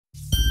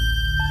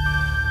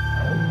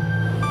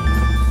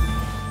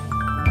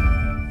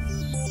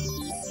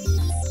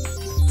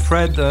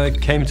Fred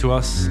came to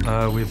us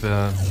with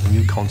a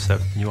new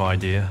concept, new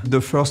idea. The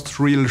first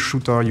real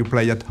shooter you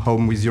play at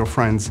home with your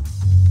friends.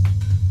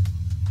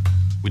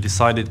 We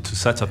decided to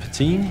set up a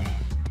team,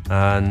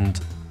 and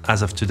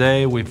as of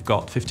today, we've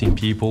got 15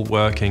 people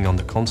working on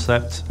the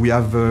concept. We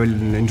have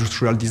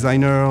industrial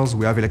designers,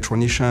 we have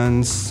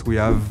electronicians, we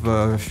have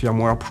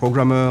firmware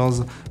programmers.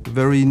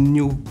 Very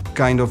new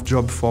kind of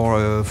job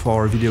for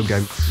a video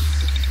game.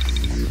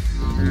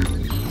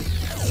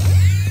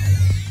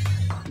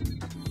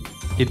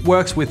 It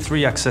works with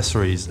 3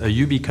 accessories: a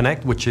UB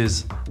Connect, which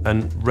is a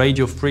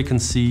radio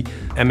frequency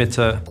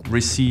emitter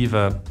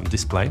receiver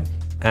display.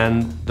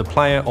 And the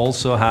player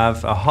also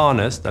have a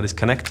harness that is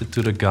connected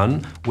to the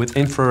gun with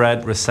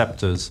infrared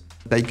receptors.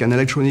 Take an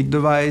electronic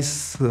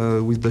device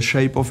with the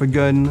shape of a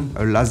gun,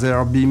 a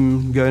laser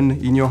beam gun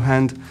in your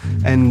hand,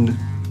 and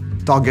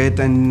target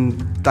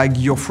and tag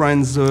your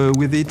friends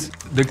with it.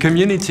 The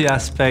community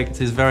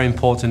aspect is very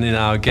important in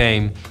our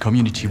game.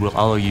 Community will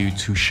allow you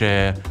to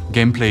share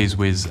gameplays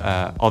with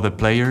other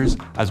players,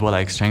 as well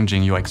as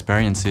exchanging your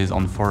experiences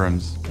on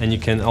forums. And you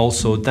can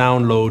also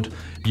download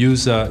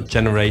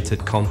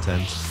user-generated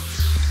content.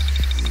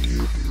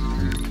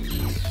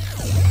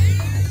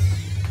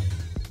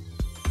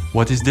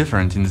 What is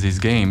different in this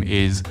game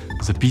is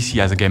the PC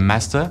as a game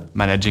master,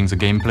 managing the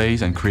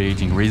gameplays and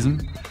creating rhythm,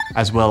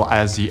 as well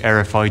as the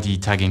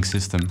RFID tagging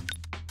system.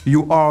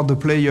 You are the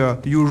player,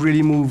 you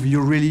really move,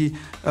 you really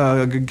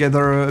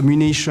gather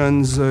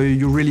munitions,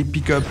 you really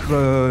pick up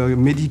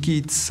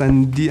medikits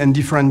and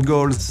different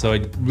goals. So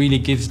it really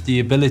gives the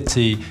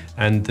ability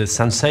and the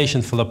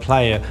sensation for the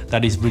player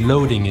that is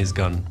reloading his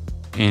gun.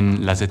 In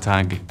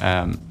Lasertag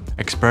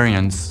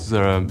experience,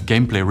 the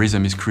gameplay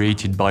rhythm is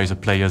created by the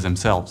players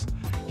themselves.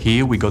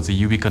 Here we got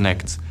the UB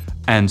Connect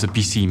and the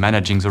PC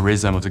managing the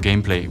rhythm of the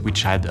gameplay,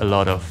 which had a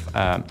lot of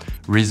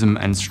rhythm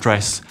and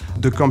stress.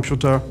 The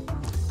computer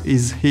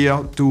is here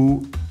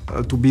to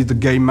be the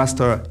game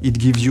master. It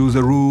gives you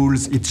the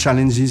rules, it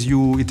challenges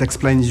you, it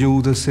explains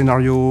you the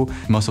scenario.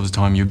 Most of the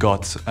time you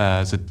got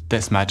the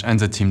deathmatch and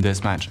the team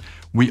deathmatch.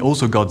 We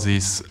also got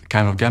this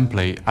kind of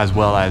gameplay, as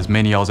well as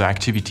many other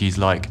activities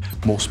like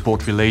more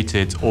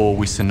sport-related or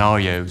with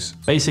scenarios.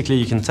 Basically,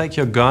 you can take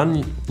your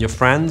gun, your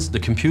friends, the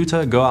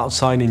computer, go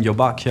outside in your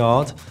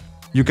backyard.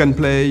 You can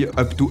play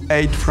up to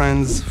 8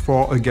 friends,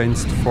 4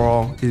 against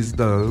 4 is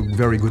the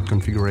very good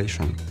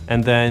configuration.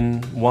 And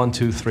then 1,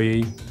 2,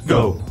 3,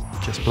 go.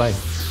 Just play.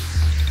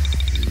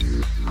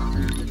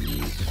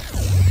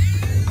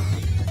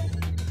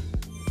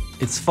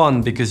 It's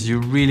fun because you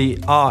really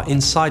are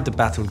inside the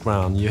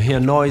battleground. You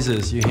hear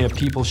noises, you hear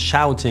people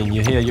shouting,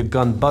 you hear your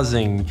gun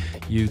buzzing,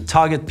 you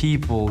target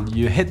people,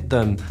 you hit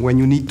them. When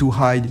you need to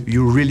hide,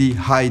 you really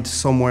hide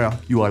somewhere.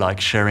 You are like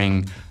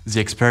sharing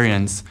the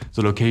experience,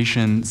 the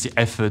location, the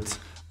effort,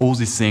 all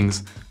these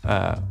things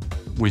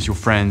with your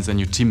friends and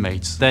your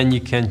teammates. Then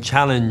you can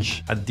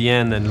challenge at the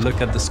end and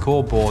look at the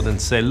scoreboard and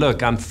say,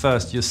 look, I'm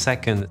first, you're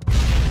second.